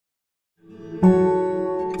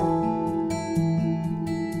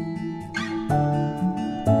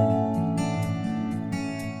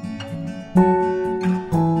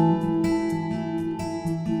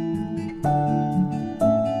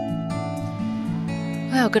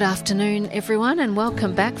Well, good afternoon, everyone, and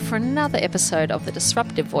welcome back for another episode of the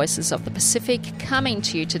Disruptive Voices of the Pacific, coming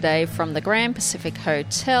to you today from the Grand Pacific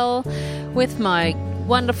Hotel with my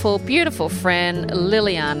wonderful, beautiful friend,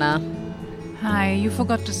 Liliana. Hi, you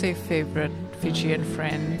forgot to say favourite Fijian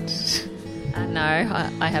friend. I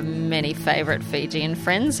know, I have many favourite Fijian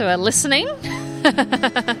friends who are listening,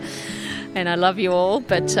 and I love you all,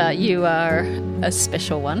 but you are a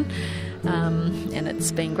special one. And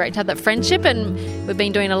it's been great to have that friendship, and we've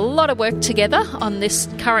been doing a lot of work together on this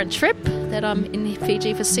current trip that I'm in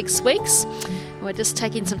Fiji for 6 weeks. We're just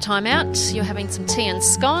taking some time out. You're having some tea and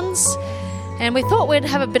scones, and we thought we'd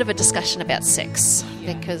have a bit of a discussion about sex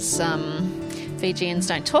because Fijians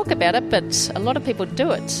don't talk about it, but a lot of people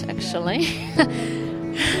do it, actually.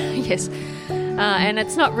 Yes. And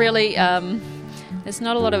it's not really, there's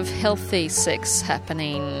not a lot of healthy sex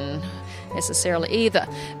happening necessarily either.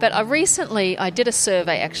 But I did a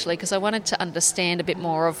survey actually because I wanted to understand a bit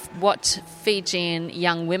more of what Fijian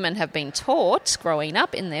young women have been taught growing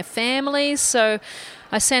up in their families. So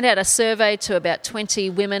I sent out a survey to about 20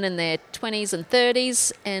 women in their 20s and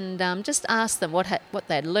 30s and just asked them what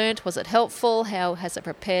they'd learnt. Was it helpful? How has it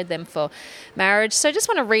prepared them for marriage? So I just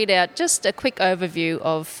want to read out just a quick overview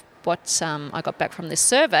of what I got back from this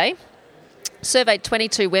survey. Surveyed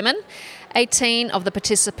 22 women. 18 of the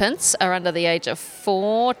participants are under the age of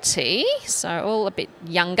 40, so all a bit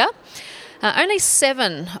younger. Only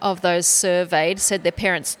 7 of those surveyed said their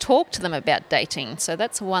parents talked to them about dating, so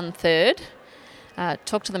that's 1/3.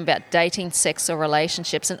 Talked to them about dating, sex or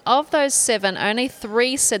relationships. And of those 7, only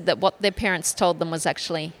 3 said that what their parents told them was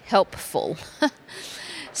actually helpful.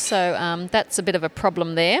 So that's a bit of a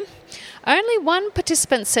problem there. Only 1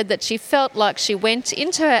 participant said that she felt like she went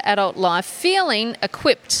into her adult life feeling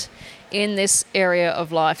equipped in this area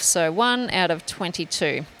of life, so 1 out of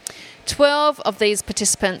 22. 12 of these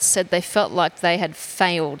participants said they felt like they had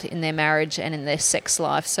failed in their marriage and in their sex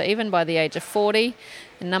life. So even by the age of 40,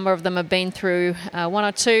 a number of them have been through 1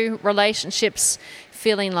 or 2 relationships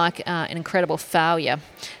feeling like an incredible failure.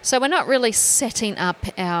 So we're not really setting up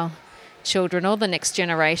our children or the next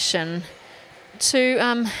generation to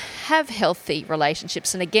have healthy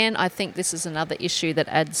relationships. And again, I think this is another issue that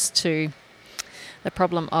adds to the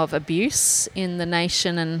problem of abuse in the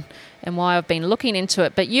nation and why I've been looking into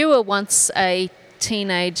it. But you were once a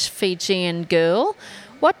teenage Fijian girl.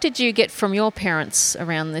 What did you get from your parents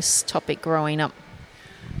around this topic growing up?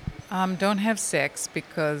 Don't have sex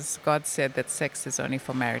because God said that sex is only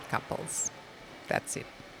for married couples. That's it.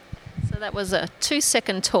 So that was a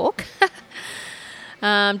 2-second talk.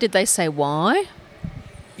 Did they say why?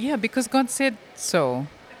 Yeah, because God said so.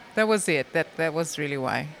 That was it. That was really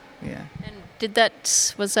why. Yeah. And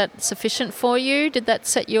was that sufficient for you? Did that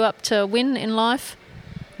set you up to win in life?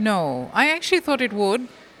 No, I actually thought it would.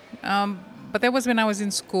 But that was when I was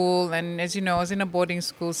in school, and as you know, I was in a boarding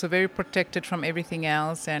school, so very protected from everything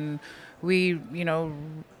else. And we,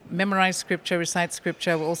 memorize scripture, recite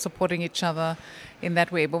scripture. We're all supporting each other in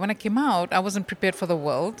that way. But when I came out, I wasn't prepared for the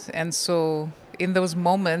world. And so in those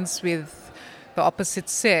moments with the opposite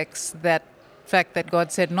sex, that fact that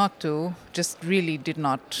God said not to just really did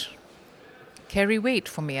not carry weight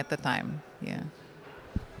for me at the time. Yeah.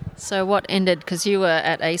 So what ended, because you were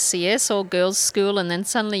at ACS, all girls school, and then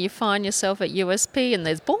suddenly you find yourself at USP and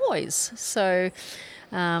there's boys. So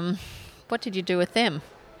what did you do with them?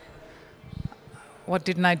 What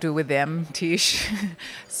didn't I do with them, Tish?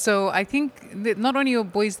 So I think that not only were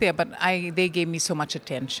boys there, but they gave me so much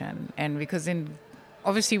attention. And because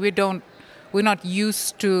obviously we're not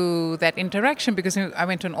used to that interaction because I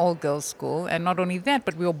went to an all-girls school, and not only that,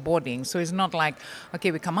 but we were boarding. So it's not like,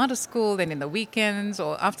 okay, we come out of school, then in the weekends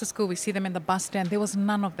or after school we see them in the bus stand. There was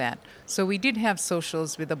none of that. So we did have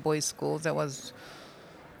socials with the boys' schools. That was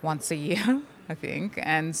once a year, I think.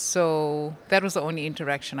 And so that was the only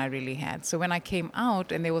interaction I really had. So when I came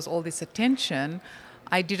out and there was all this attention,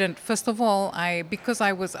 I didn't, first of all, because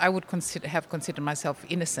I would have considered myself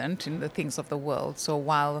innocent in the things of the world. So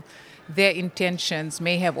while their intentions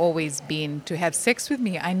may have always been to have sex with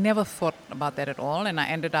me, I never thought about that at all. And I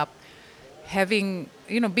ended up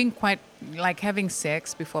being quite like having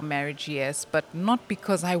sex before marriage, yes, but not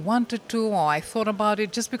because I wanted to or I thought about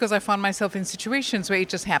it, just because I found myself in situations where it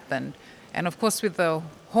just happened. And of course with the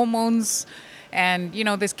hormones and,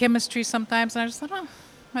 there's chemistry sometimes, and I just thought,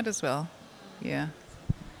 might as well, yeah.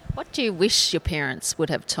 What do you wish your parents would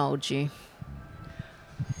have told you?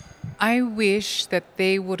 I wish that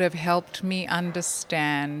they would have helped me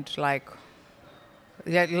understand, like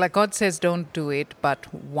God says, don't do it,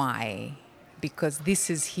 but why? Because this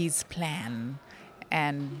is His plan.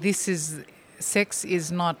 And sex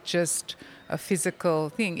is not just a physical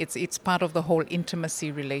thing. It's part of the whole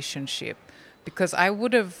intimacy relationship. Because I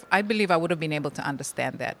believe I would have been able to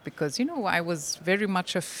understand that because, I was very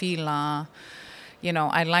much a feeler.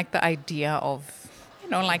 I like the idea of,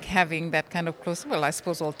 like having that kind of close, well, I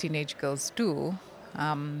suppose all teenage girls do,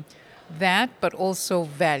 that, but also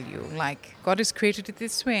value. Like God has created it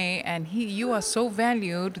this way and you are so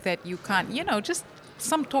valued that you can't, just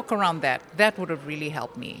some talk around that. That would have really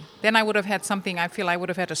helped me. Then I would have had something, I feel I would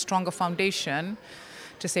have had a stronger foundation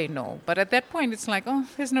to say no. But at that point, it's like, oh,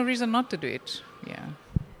 there's no reason not to do it. Yeah.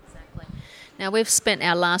 Exactly. Now, we've spent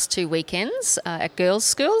our last 2 weekends at girls'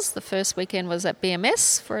 schools. The first weekend was at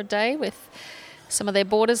BMS for a day with some of their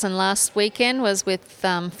boarders, and last weekend was with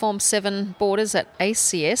Form 7 boarders at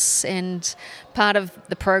ACS. And part of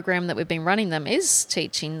the program that we've been running them is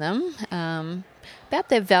teaching them about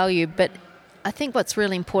their value. But I think what's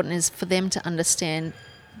really important is for them to understand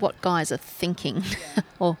what guys are thinking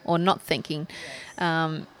or not thinking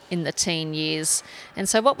in the teen years. And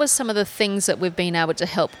so what were some of the things that we've been able to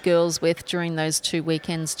help girls with during those 2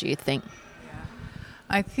 weekends, do you think?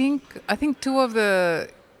 I think 2 of the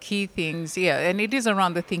key things, and it is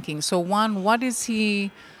around the thinking. So one, what does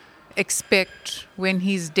he expect when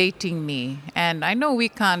he's dating me? And I know we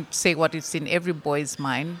can't say what is in every boy's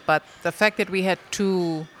mind, but the fact that we had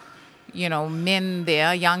 2 men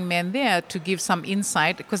there, young men there, to give some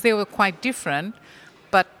insight, because they were quite different.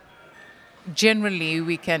 But generally,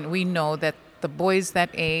 we know that the boys that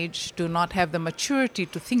age do not have the maturity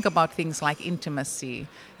to think about things like intimacy.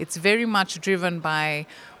 It's very much driven by,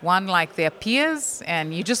 one, like their peers,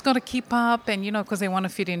 and you just got to keep up, and, because they want to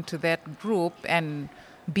fit into that group and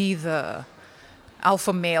be the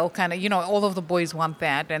alpha male kind of, all of the boys want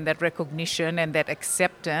that, and that recognition and that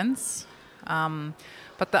acceptance.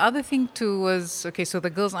 But the other thing too was, okay, so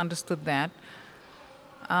the girls understood that.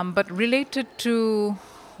 But related to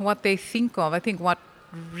what they think of, I think what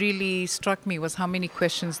really struck me was how many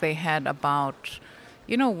questions they had about,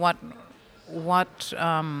 why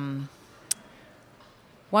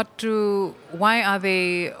are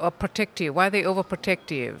they protective? Why are they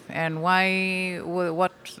overprotective? And why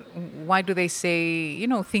do they say,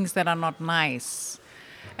 things that are not nice?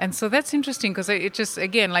 And so that's interesting because it just,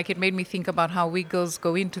 again, like it made me think about how we girls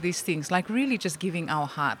go into these things, like really just giving our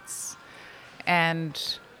hearts. And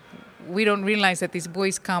we don't realize that these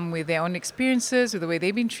boys come with their own experiences, with the way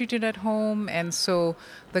they've been treated at home. And so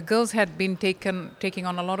the girls had been taking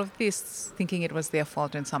on a lot of this, thinking it was their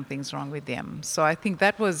fault and something's wrong with them. So I think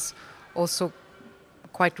that was also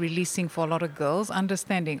quite releasing for a lot of girls,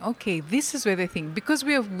 understanding, okay, this is where they think. Because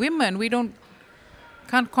we are women,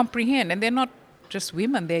 can't comprehend. And they're not just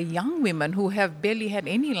women, they're young women who have barely had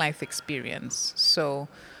any life experience. So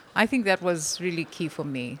I think that was really key for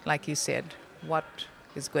me, like you said, what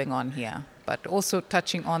is going on here. But also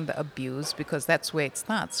touching on the abuse, because that's where it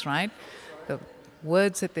starts, right? The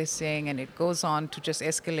words that they're saying, and it goes on to just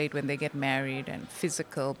escalate when they get married, and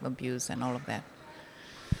physical abuse and all of that.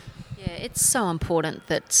 Yeah, it's so important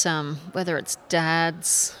that whether it's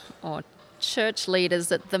dads or church leaders,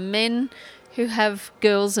 that the men who have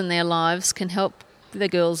girls in their lives can help the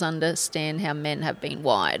girls understand how men have been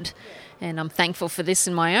wired. And I'm thankful for this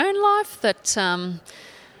in my own life, that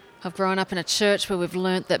I've grown up in a church where we've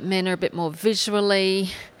learnt that men are a bit more visually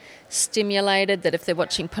stimulated, that if they're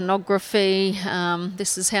watching pornography,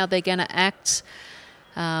 this is how they're going to act.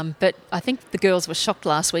 But I think the girls were shocked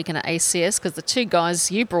last week in at ACS because the 2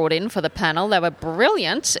 guys you brought in for the panel, they were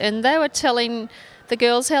brilliant, and they were telling the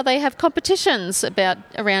girls how they have competitions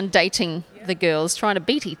around dating the girls, trying to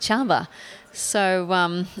beat each other. So,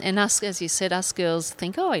 and us, as you said, us girls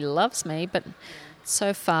think, oh, he loves me, but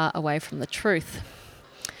so far away from the truth.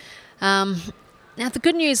 Now, the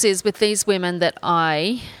good news is with these women that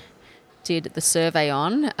I did the survey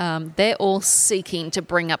on, they're all seeking to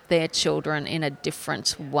bring up their children in a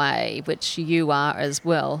different way, which you are as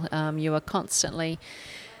well. You are constantly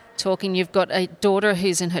talking. You've got a daughter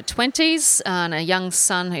who's in her 20s and a young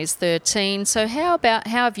son who's 13. So how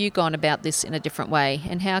have you gone about this in a different way,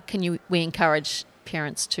 and how can we encourage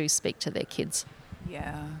parents to speak to their kids?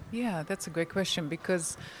 Yeah, that's a great question,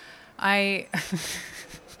 because I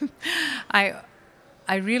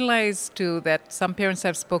realize too that some parents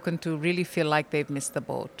I've spoken to really feel like they've missed the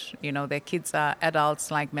boat. Their kids are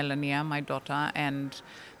adults like Melania, my daughter, and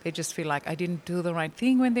they just feel like I didn't do the right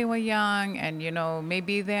thing when they were young, and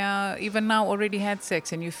maybe they're even now already had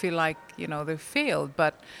sex, and you feel like they've failed.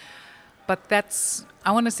 But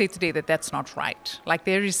I want to say today that that's not right. Like,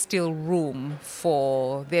 there is still room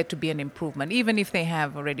for there to be an improvement, even if they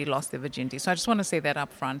have already lost their virginity. So I just want to say that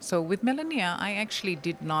up front. So with Melania, I actually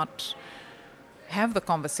did not have the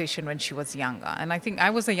conversation when she was younger. And I think I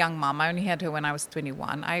was a young mom. I only had her when I was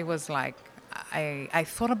 21. I was like, I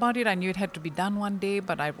thought about it. I knew it had to be done one day,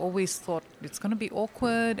 but I've always thought it's going to be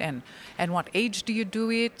awkward. And what age do you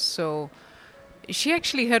do it? So she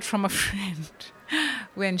actually heard from a friend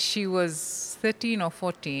when she was 13 or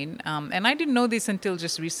 14. And I didn't know this until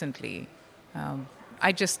just recently.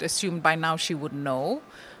 I just assumed by now she would know.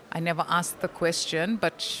 I never asked the question,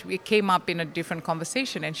 but it came up in a different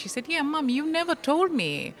conversation. And she said, yeah, Mom, you never told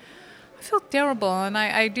me. I felt terrible, and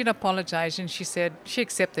I did apologize. And she said she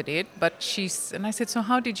accepted it, and I said, so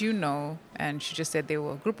how did you know? And she just said they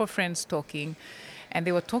were a group of friends talking, and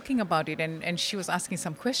they were talking about it. And she was asking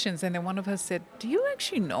some questions, and then one of her said, do you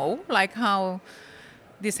actually know, like, how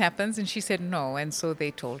this happens? And she said no, and so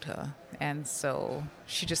they told her. And so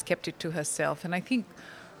she just kept it to herself. And I think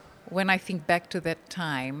when I think back to that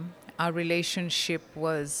time, our relationship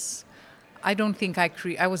was, I don't think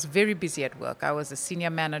I was very busy at work. I was a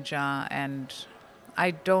senior manager, and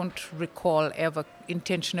I don't recall ever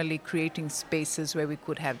intentionally creating spaces where we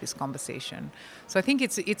could have this conversation. So I think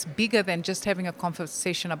it's bigger than just having a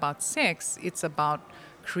conversation about sex. It's about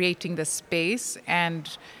creating the space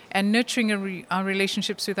and nurturing our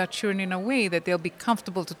relationships with our children in a way that they'll be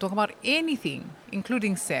comfortable to talk about anything,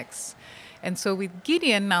 including sex. And so with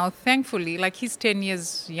Gideon now, thankfully, like, he's 10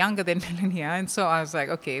 years younger than Melania, and so I was like,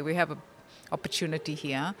 okay, we have an opportunity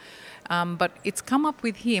here. But it's come up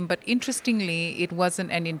with him, but interestingly, it wasn't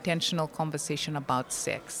an intentional conversation about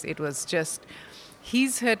sex. It was just,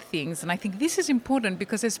 he's heard things, and I think this is important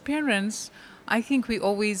because as parents, I think we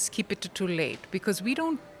always keep it to too late because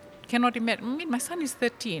cannot imagine. I mean, my son is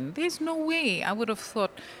 13. There's no way I would have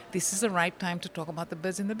thought this is the right time to talk about the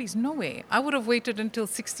birds and the bees. No way. I would have waited until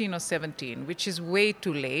 16 or 17, which is way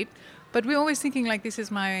too late. But we're always thinking like, this is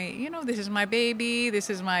my baby, this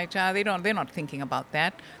is my child. They're not thinking about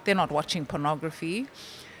that. They're not watching pornography.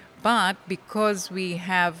 But because we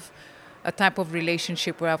have a type of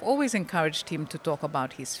relationship where I've always encouraged him to talk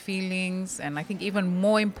about his feelings, and I think even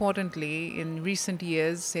more importantly, in recent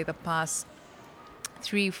years, say the past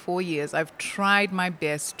 3-4 years, I've tried my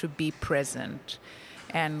best to be present.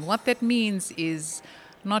 And what that means is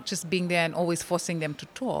not just being there and always forcing them to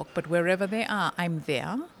talk, but wherever they are, I'm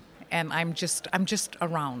there and I'm just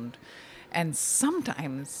around. And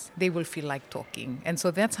sometimes they will feel like talking. And so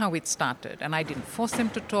that's how it started. And I didn't force them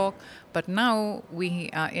to talk, but now we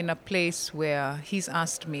are in a place where he's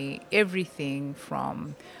asked me everything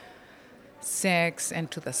from sex and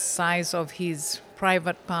to the size of his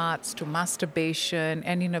private parts to masturbation,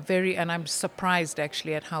 and I'm surprised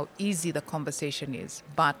actually at how easy the conversation is.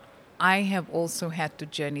 But I have also had to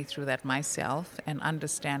journey through that myself and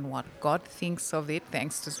understand what God thinks of it,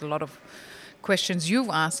 thanks to a lot of questions you've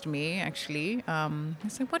asked me actually. I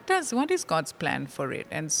said, what is God's plan for it?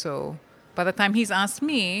 And so by the time he's asked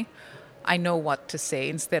me, I know what to say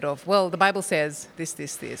instead of, well, the Bible says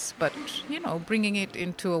this, but, bringing it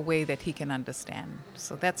into a way that he can understand.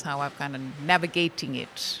 So that's how I'm kind of navigating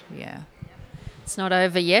it, yeah. It's not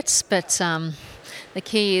over yet, but the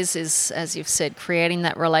key is, as you've said, creating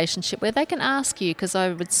that relationship where they can ask you, because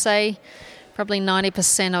I would say probably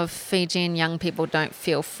 90% of Fijian young people don't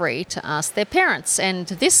feel free to ask their parents. And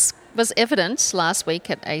this was evident last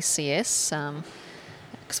week at ACS,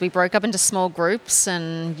 because we broke up into small groups,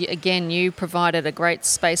 and you provided a great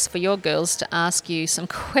space for your girls to ask you some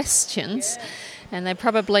questions. Yeah. And they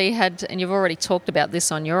probably had, and you've already talked about this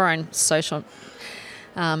on your own social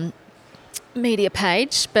media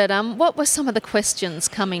page, but what were some of the questions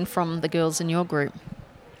coming from the girls in your group?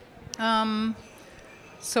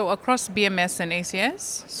 So across BMS and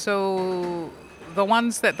ACS, so the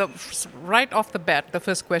ones that right off the bat, the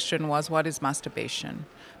first question was, what is masturbation?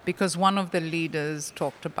 Because one of the leaders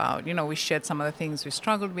talked about, we shared some of the things we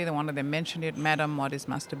struggled with, and one of them mentioned it, Madam, what is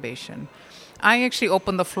masturbation? I actually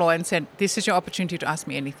opened the floor and said, this is your opportunity to ask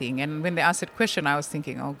me anything. And when they asked that question, I was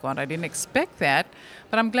thinking, oh God, I didn't expect that,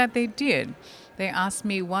 but I'm glad they did. They asked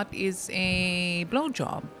me, what is a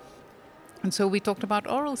blowjob? And so we talked about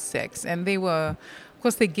oral sex, and of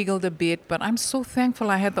course, they giggled a bit, but I'm so thankful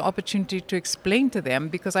I had the opportunity to explain to them,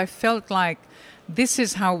 because I felt like this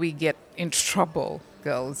is how we get into trouble,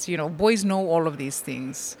 girls. Boys know all of these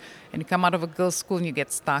things, and you come out of a girls' school and you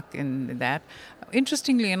get stuck in that.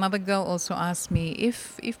 Interestingly, another girl also asked me,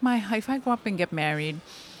 if I go up and get married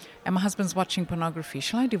and my husband's watching pornography,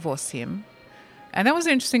 shall I divorce him? And that was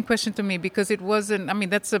an interesting question to me, because it wasn't,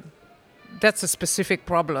 that's a specific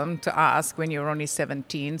problem to ask when you're only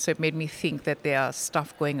 17. So it made me think that there are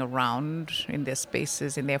stuff going around in their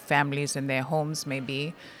spaces, in their families, in their homes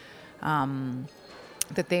maybe,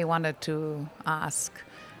 that they wanted to ask.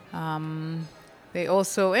 They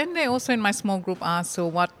also in my small group ask, so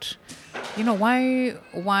what, why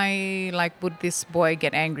like would this boy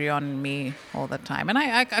get angry on me all the time? And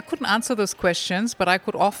I couldn't answer those questions, but I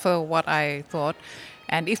could offer what I thought.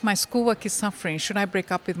 And if my schoolwork is suffering, should I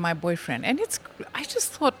break up with my boyfriend? And I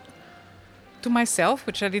just thought to myself,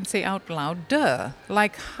 which I didn't say out loud,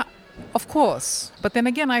 like, of course. But then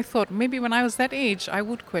again, I thought maybe when I was that age, I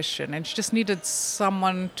would question, and she just needed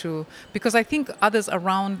someone to, because I think others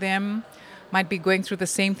around them might be going through the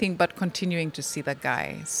same thing but continuing to see the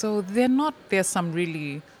guy. So there's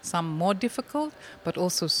some more difficult, but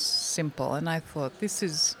also simple. And I thought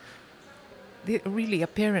really a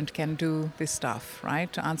parent can do this stuff,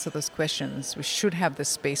 right? To answer those questions. We should have the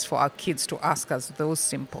space for our kids to ask us those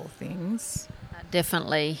simple things.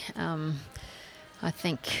 Definitely. I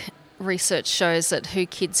think research shows that who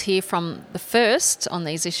kids hear from the first on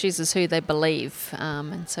these issues is who they believe.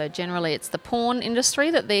 And so generally it's the porn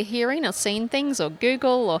industry that they're hearing or seeing things, or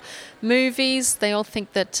Google or movies. They all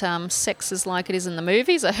think that sex is like it is in the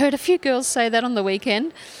movies. I heard a few girls say that on the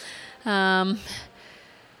weekend. So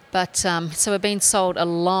we're being sold a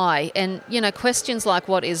lie. And, questions like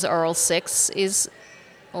what is oral sex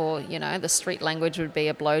or, the street language would be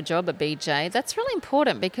a blowjob, a BJ. That's really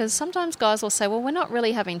important, because sometimes guys will say, well, we're not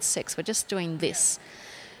really having sex, we're just doing this.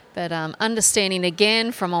 But understanding,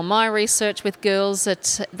 again, from all my research with girls,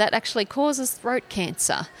 that actually causes throat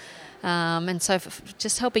cancer. And so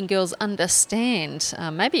just helping girls understand,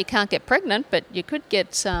 maybe you can't get pregnant, but you could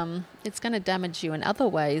get, it's going to damage you in other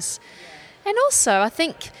ways. And also, I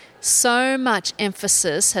think so much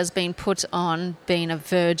emphasis has been put on being a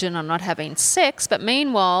virgin or not having sex, but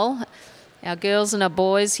meanwhile, our girls and our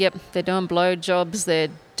boys, they're doing blowjobs, they're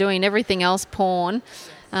doing everything else, porn,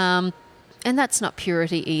 and that's not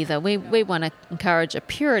purity either. We want to encourage a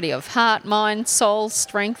purity of heart, mind, soul,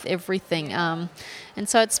 strength, everything, and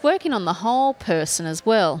so it's working on the whole person as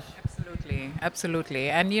well. Absolutely.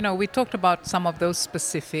 And, we talked about some of those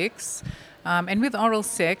specifics. And with oral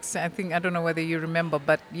sex, I don't know whether you remember,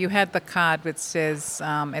 but you had the card which says,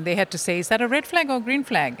 and they had to say, is that a red flag or green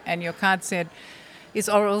flag? And your card said,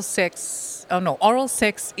 oral sex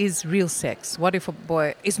is real sex. What if a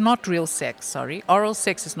boy is not real sex? Sorry, oral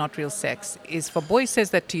sex is not real sex. If a boy says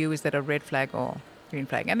that to you, is that a red flag or green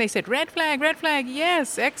flag? And they said, red flag,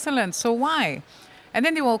 yes, excellent. So why? And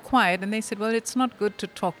then they were all quiet, and they said, well, it's not good to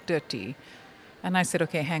talk dirty. And I said,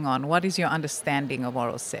 okay, hang on. What is your understanding of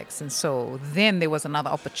oral sex? And so then there was another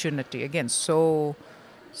opportunity. Again, so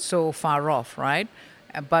far off, right?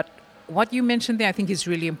 But what you mentioned there, I think, is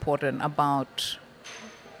really important about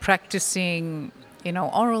practicing,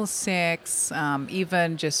 oral sex,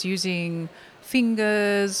 even just using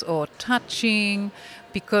fingers or touching.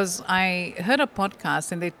 Because I heard a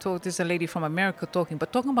podcast, and there's a lady from America talking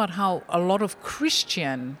about how a lot of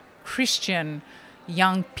Christian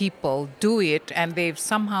young people do it, and they've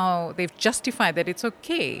justified that it's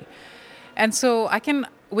okay. And so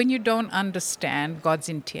when you don't understand God's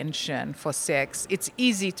intention for sex, it's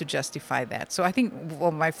easy to justify that. So I think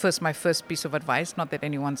my first piece of advice, not that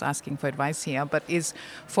anyone's asking for advice here, but is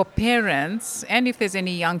for parents, and if there's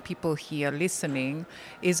any young people here listening,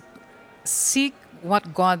 is seek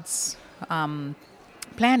what God's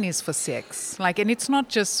plan is for sex. And it's not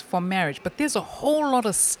just for marriage, but there's a whole lot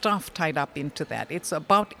of stuff tied up into that. It's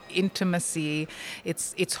about intimacy.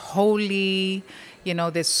 It's holy.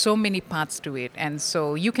 There's so many parts to it. And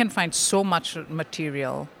so you can find so much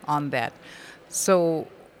material on that. So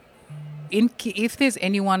if there's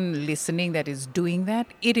anyone listening that is doing that,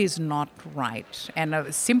 it is not right. And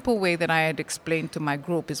a simple way that I had explained to my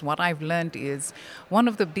group is what I've learned is one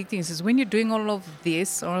of the big things is when you're doing all of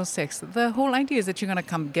this oral sex, the whole idea is that you're going to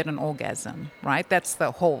come get an orgasm, right? That's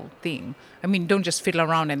the whole thing. I mean, don't just fiddle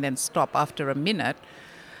around and then stop after a minute.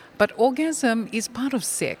 But orgasm is part of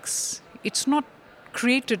sex. It's not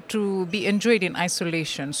created to be enjoyed in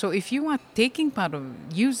isolation. So if you are enjoying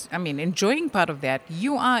part of that,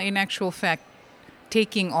 you are in actual fact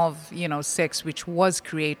taking of, sex which was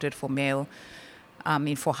created for male,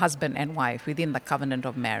 for husband and wife within the covenant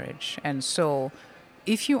of marriage. And so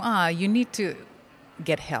if you need to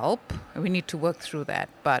get help. We need to work through that.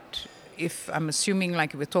 But if I'm assuming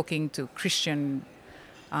like we're talking to Christian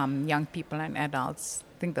young people and adults,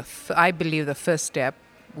 I believe the first step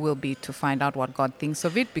will be to find out what God thinks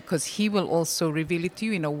of it, because He will also reveal it to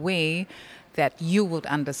you in a way that you would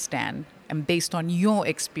understand and based on your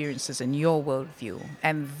experiences and your worldview.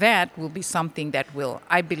 And that will be something that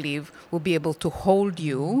I believe, will be able to hold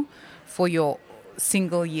you for your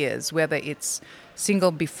single years, whether it's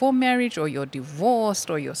single before marriage or you're divorced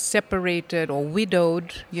or you're separated or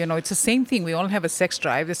widowed. It's the same thing. We all have a sex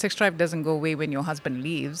drive. The sex drive doesn't go away when your husband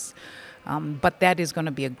leaves. But that is going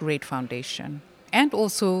to be a great foundation. And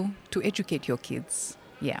also to educate your kids.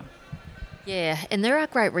 Yeah. Yeah, and there are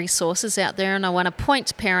great resources out there, and I want to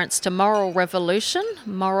point parents to Moral Revolution.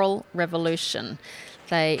 Moral Revolution.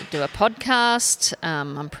 They do a podcast.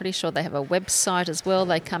 I'm pretty sure they have a website as well.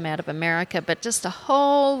 They come out of America, but just a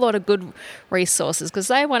whole lot of good resources because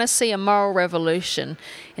they want to see a moral revolution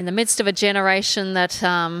in the midst of a generation that,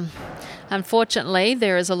 unfortunately,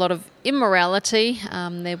 there is a lot of immorality.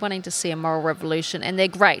 They're wanting to see a moral revolution, and they're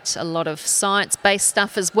great. A lot of science-based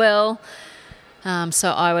stuff as well.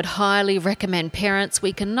 So I would highly recommend parents.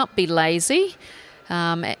 We cannot be lazy.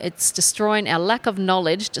 It's destroying, our lack of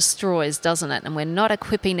knowledge destroys, doesn't it? And we're not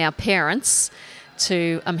equipping our parents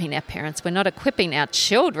we're not equipping our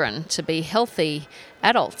children to be healthy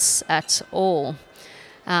adults at all.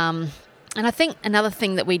 And I think another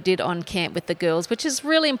thing that we did on camp with the girls, which is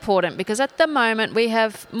really important because at the moment we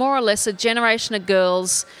have more or less a generation of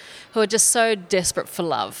girls who are just so desperate for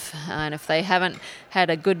love. And if they haven't had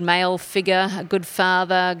a good male figure, a good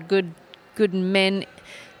father, good men,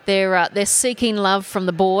 they're seeking love from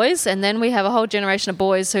the boys, and then we have a whole generation of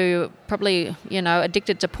boys who are probably,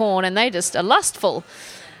 addicted to porn, and they just are lustful.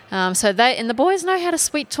 And the boys know how to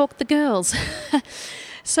sweet talk the girls.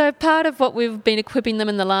 So part of what we've been equipping them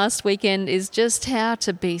in the last weekend is just how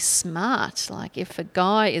to be smart. Like if a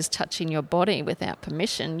guy is touching your body without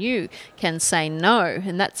permission, you can say no,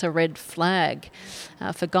 and that's a red flag.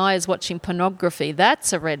 If a guy is watching pornography,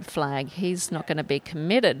 that's a red flag. He's not going to be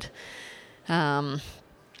committed.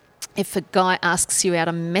 If a guy asks you out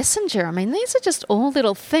a messenger, these are just all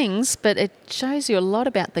little things, but it shows you a lot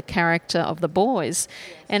about the character of the boys.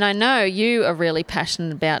 And I know you are really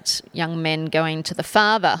passionate about young men going to the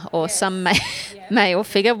father or some male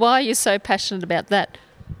figure. Why are you so passionate about that?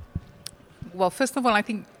 Well, first of all,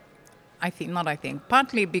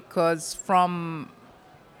 partly because from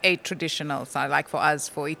a traditional side, like for us,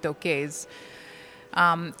 for Itokes,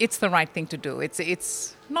 it's the right thing to do.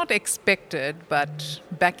 It's not expected, but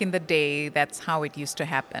back in the day, that's how it used to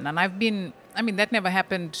happen. And that never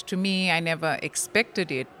happened to me. I never expected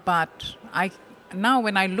it. But now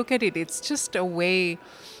when I look at it, it's just a way,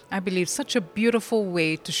 I believe, such a beautiful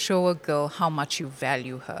way to show a girl how much you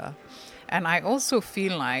value her. And I also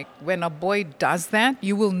feel like when a boy does that,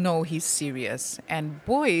 you will know he's serious. And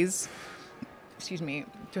boys,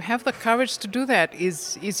 to have the courage to do that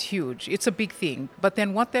is huge. It's a big thing. But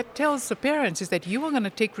then what that tells the parents is that you are going to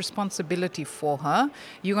take responsibility for her.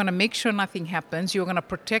 You're going to make sure nothing happens. You're going to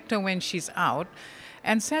protect her when she's out.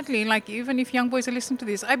 And sadly, even if young boys are listening to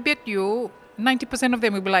this, I bet you 90% of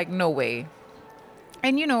them will be like, no way.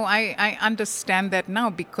 And, I understand that now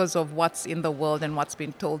because of what's in the world and what's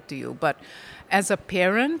been told to you. But as a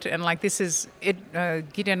parent, and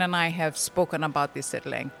Gideon and I have spoken about this at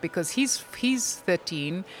length because he's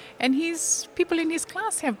 13 and people in his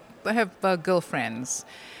class have girlfriends.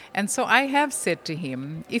 And so I have said to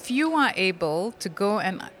him, if you are able to go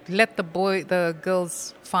and let the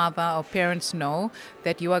girl's father or parents know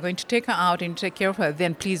that you are going to take her out and take care of her,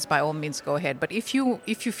 then please, by all means, go ahead. But if you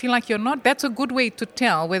feel like you're not, that's a good way to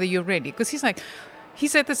tell whether you're ready. Because he's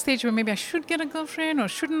at the stage where maybe I should get a girlfriend or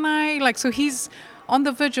shouldn't I? So he's on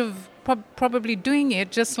the verge of probably doing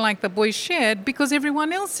it just like the boys shared because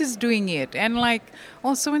everyone else is doing it. And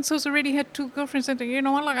so-and-so's already had 2 girlfriends and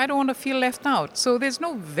I don't want to feel left out. So there's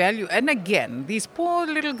no value. And again, these poor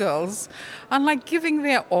little girls are giving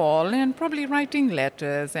their all and probably writing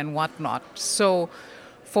letters and whatnot. So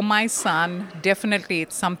for my son, definitely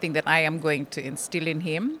it's something that I am going to instill in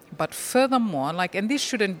him. But furthermore, and this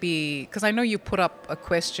shouldn't be, because I know you put up a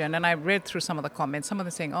question and I read through some of the comments, some of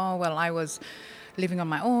them saying, oh, well, I was living on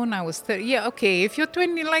my own, I was 30. Yeah, okay, if you're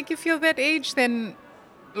 20, if you're that age, then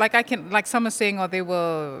some are saying, oh, they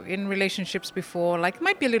were in relationships before, it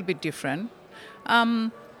might be a little bit different.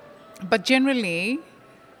 But generally,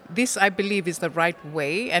 this, I believe, is the right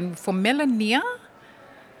way. And for Melania,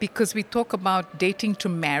 because we talk about dating to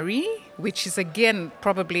marry, which is, again,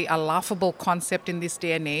 probably a laughable concept in this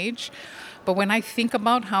day and age. But when I think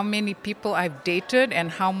about how many people I've dated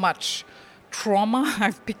and how much trauma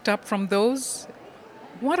I've picked up from those,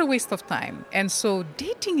 what a waste of time. And so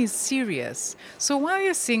dating is serious. So while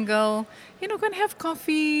you're single, go and have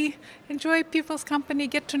coffee, enjoy people's company,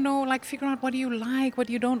 get to know, figure out what do you like,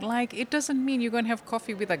 what you don't like. It doesn't mean you're going to have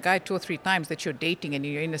coffee with a guy 2 or 3 times that you're dating and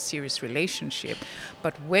you're in a serious relationship.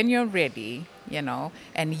 But when you're ready,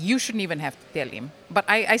 and you shouldn't even have to tell him. But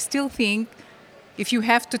I still think if you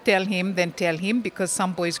have to tell him, then tell him, because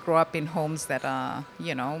some boys grow up in homes that are,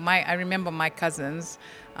 I remember my cousins,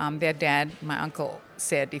 their dad, my uncle,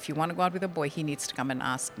 said, if you want to go out with a boy, he needs to come and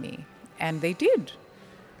ask me. And they did.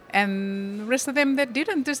 And the rest of them that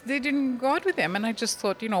didn't, they didn't go out with them. And I just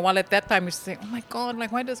thought, while at that time I used to say, oh my God,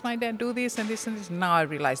 like, why does my dad do this and this and this? Now I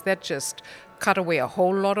realize that just cut away a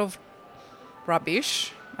whole lot of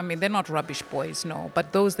rubbish. I mean, they're not rubbish boys, no,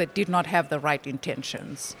 but those that did not have the right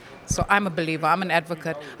intentions. So I'm a believer, I'm an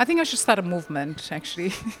advocate. I think I should start a movement,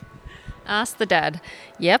 actually. Ask the dad.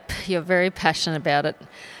 Yep, you're very passionate about it.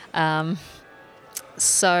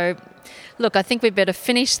 So, look, I think we better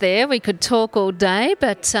finish there. We could talk all day,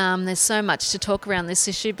 but there's so much to talk around this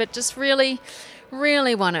issue. But just really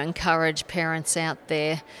want to encourage parents out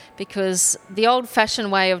there, because the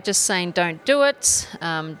old-fashioned way of just saying don't do it,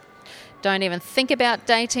 don't even think about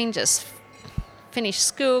dating, just finish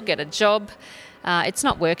school, get a job. It's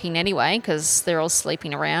not working anyway, because they're all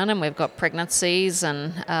sleeping around and we've got pregnancies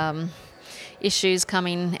and issues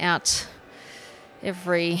coming out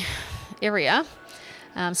every area.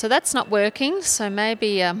 So that's not working. So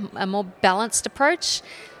maybe a more balanced approach,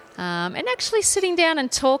 and actually sitting down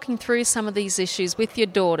and talking through some of these issues with your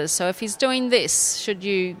daughters. So if he's doing this, should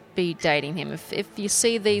you be dating him? If you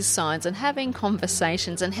see these signs, and having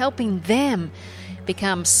conversations and helping them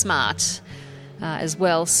become smart as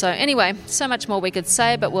well. So anyway, so much more we could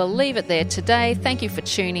say, but we'll leave it there today. Thank you for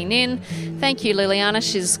tuning in. Thank you, Liliana.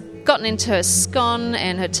 She's gotten into her scone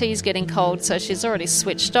and her tea's getting cold, so she's already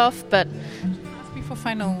switched off. But before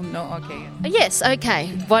final, no, okay. Yes, okay.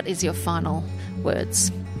 What is your final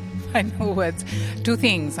words? Final words. 2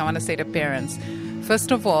 things I want to say to parents.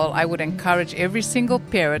 First of all, I would encourage every single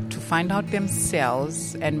parent to find out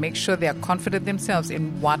themselves and make sure they are confident themselves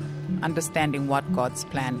in understanding what God's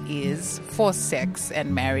plan is for sex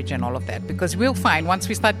and marriage and all of that. Because we'll find once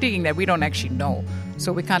we start digging that we don't actually know.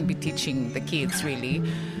 So we can't be teaching the kids really.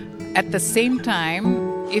 At the same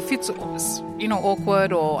time, if it's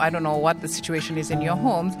awkward, or I don't know what the situation is in your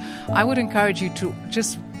homes, I would encourage you to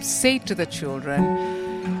just say to the children,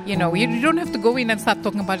 you don't have to go in and start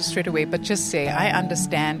talking about it straight away, but just say, I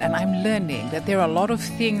understand and I'm learning that there are a lot of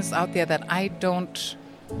things out there that I don't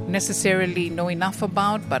necessarily know enough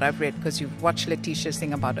about, but I've read, because you've watched Letitia's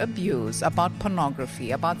thing about abuse, about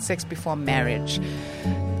pornography, about sex before marriage.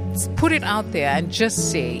 Put it out there and just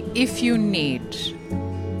say, if you need,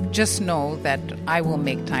 just know that I will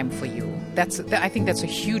make time for you. I think that's a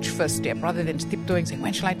huge first step, rather than tiptoeing, saying,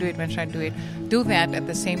 when shall I do it? Do that. At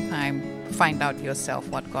the same time, find out yourself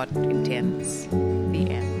what God intends. The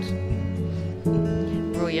end.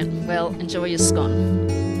 Brilliant. Well, enjoy your scone.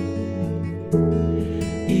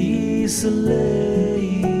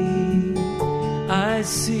 Easily, I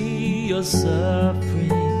see your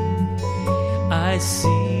suffering. I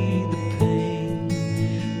see the pain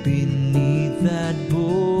beneath that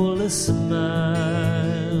bullet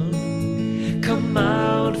smile. Come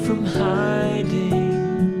out from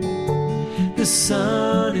hiding, the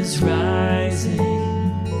sun is rising.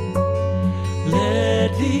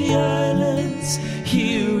 Let the islands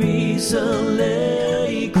hear reason.